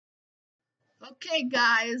Okay,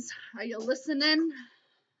 guys, are you listening?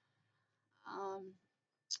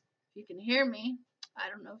 If you can hear me, I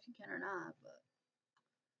don't know if you can or not, but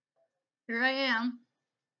here I am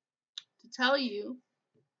to tell you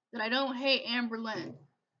that I don't hate Amberlynn.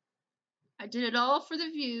 I did it all for the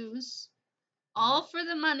views, all for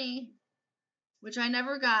the money, which I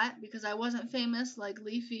never got because I wasn't famous like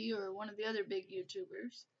Leafy or one of the other big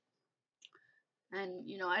YouTubers. And,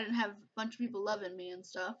 I didn't have a bunch of people loving me and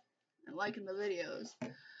stuff and liking the videos.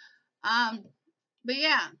 Um, but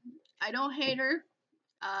yeah, I don't hate her.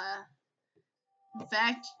 In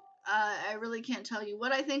fact, I really can't tell you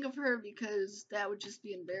what I think of her because that would just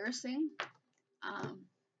be embarrassing.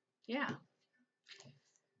 Yeah.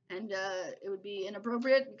 And it would be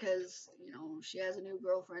inappropriate because, she has a new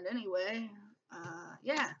girlfriend anyway.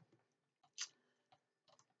 Yeah.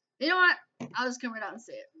 You know what? I'll just come right out and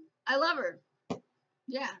say it. I love her.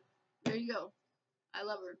 Yeah. There you go. I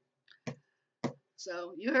love her.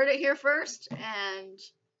 So you heard it here first. And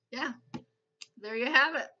yeah, there you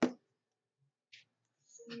have it.